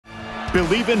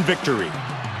Believe in victory.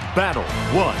 Battle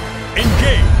 1.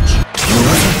 Engage.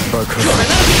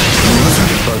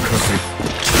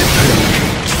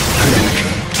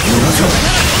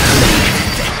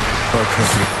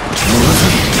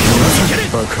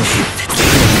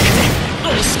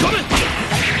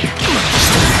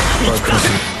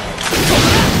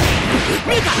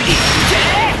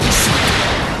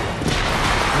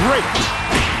 Great.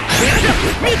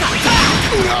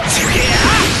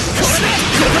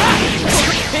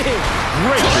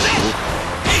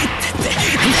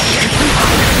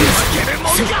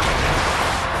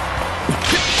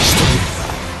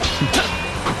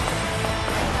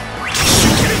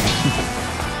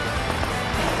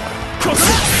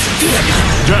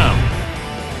 Down.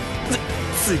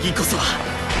 次こそは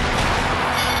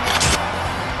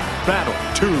Battle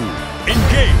 2.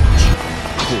 Engage.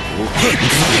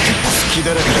 隙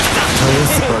だらけだ。絶や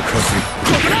す爆発。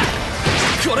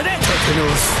これで立て直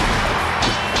す。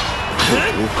ボ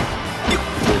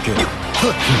ケ。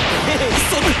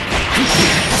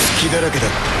隙だらけだ。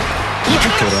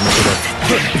トランプだ。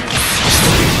Great.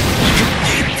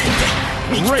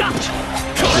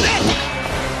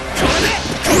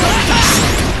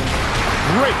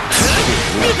 Great. こ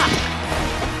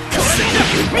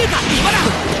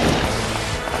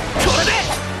れで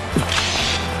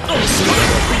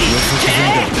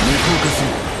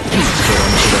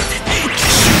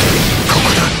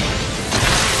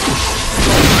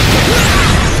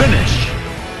Finish.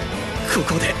 こ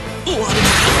こで終わる。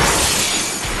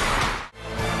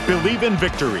 Believe in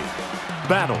victory.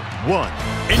 Battle 1.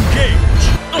 Engage.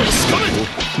 押し込む。こ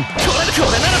れ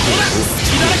ならどうだ。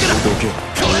隙だらけだ。こ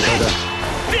れでこ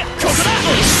こだ。押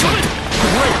し込む。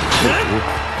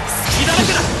隙だら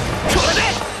けだ。これで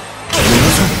こ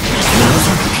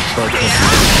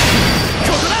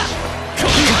こだ。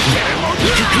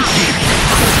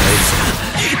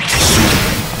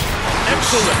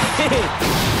Excellent.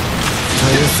 た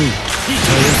やすい。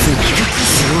強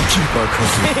気爆発。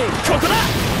ここだ。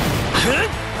こ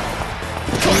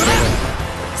こだ。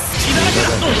隙だらけだ。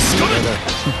押し込む。こ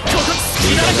こ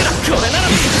隙だらけだ。これなら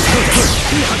強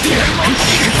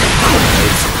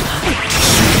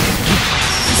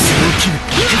気。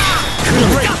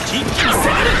一気に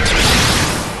攻める。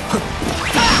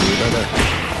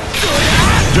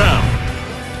 Down.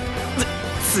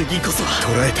 次こそは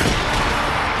捉えた。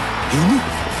犬。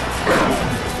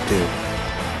で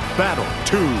Battle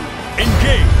 2.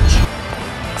 Engage.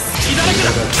 隙だらけ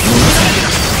だ。こ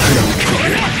れ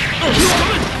だ。押し込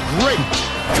む。 Great. こ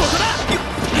こだ。こ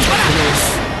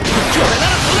れな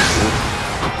らどうだ。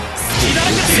隙だら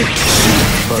けだ。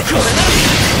これなら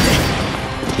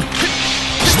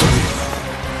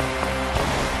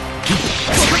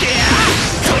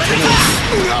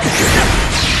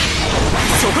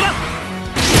そこだ。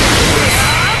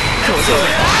ここ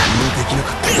できな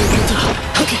かった。こ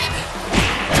こ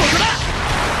だ。これ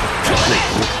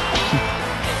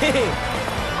で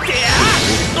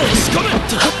押し込む。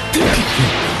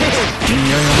見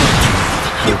誤った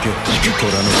ボケ。虎の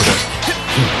子だ。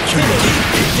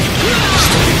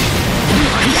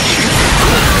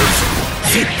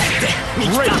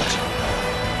Great.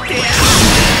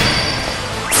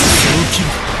 強気。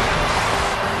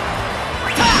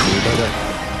無駄だ。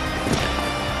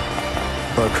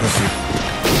爆発。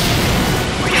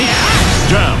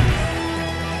 Down.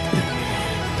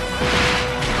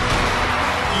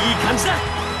 いい感じだ。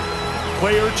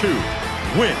 Player 2.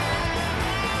 Win.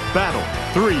 Battle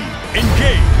 3.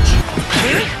 Engage.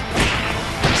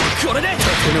 これで立て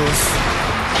直す。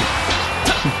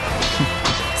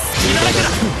隙だらけだ。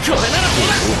これならどう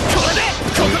だ。これで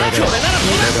ここだ。これならどう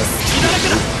だ。隙だらけ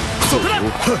だ。そこだ。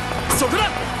そこだ。こ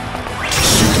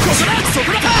こだ。そ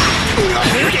こだ。これ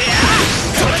でこ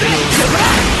こだ。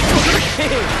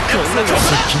こんなとこ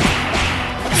だ。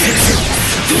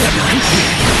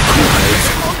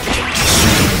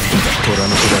虎の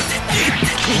子だ。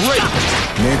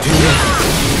寝ていな。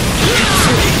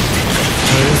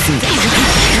たやすい。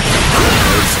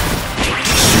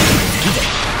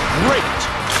Great.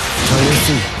 たや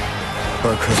すい。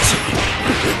爆発。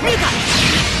見た。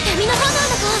みんな花な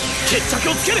のか。決着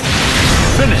をつける。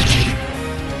 Finish.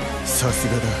 さす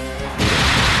がだ。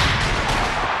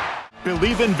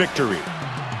 Believe in victory.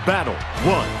 Battle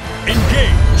 1.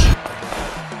 Engage.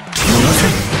 立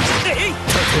て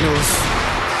直す。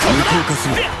無効化す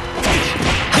る。虎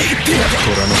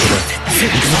の子だ。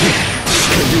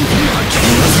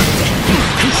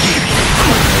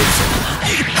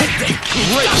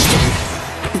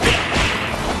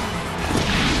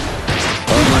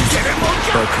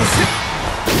爆発。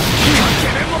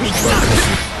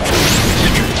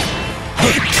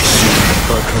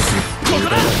爆発。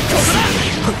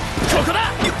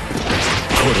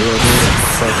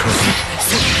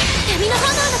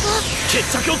決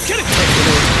着をつける。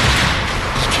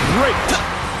Great!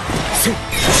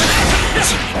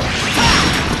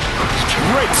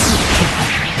 Great!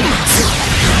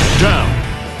 Down!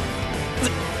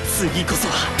 次こそ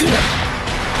は。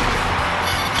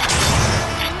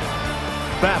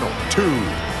 Battle 2!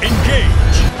 Engage!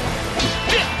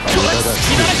 血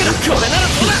だらけだ。これなら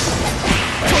どうだ。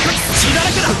ここ血だ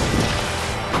らけだ。こ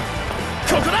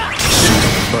こだ。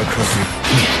爆発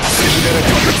血だら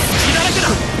け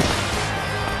だ。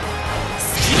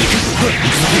視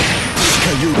界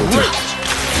誘導耐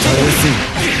えやすい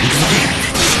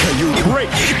視界誘導 Great!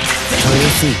 耐えや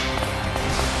すい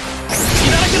血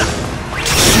だらけだ。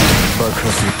爆発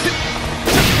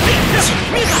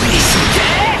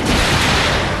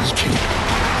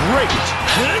Great!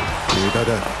 無駄だ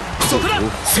そこだ。こ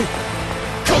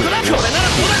こだ。これならど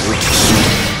うだ。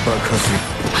爆発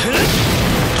耐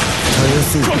えや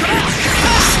すいここだ。こ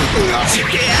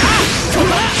こ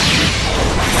だ。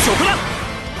そこだ。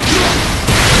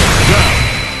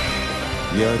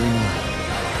やるな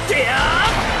てや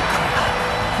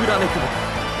ー。フラメクボ。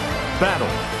 Battle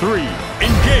 3!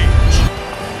 Engage!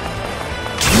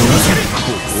 血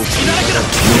だらけだ。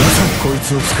こい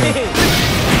つを使え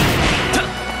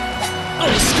押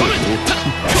し込む。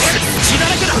血だ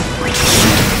らけだ。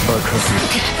爆発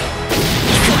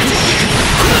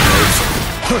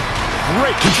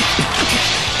Great!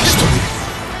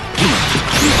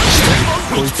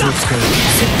 こいつを使え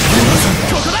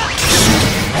ここだ。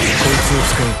こいつを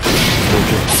使えど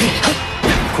け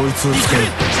こいつを使え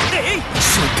えい。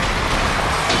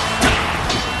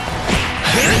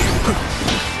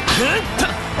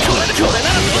これな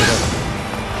らどうだ。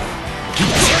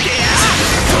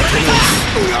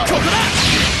ここだ。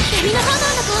みんなどうなん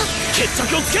だか。決着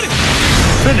をつける。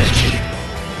 Finish!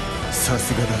 さ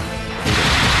すがだ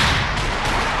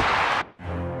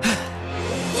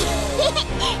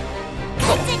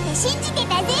勝つって信じ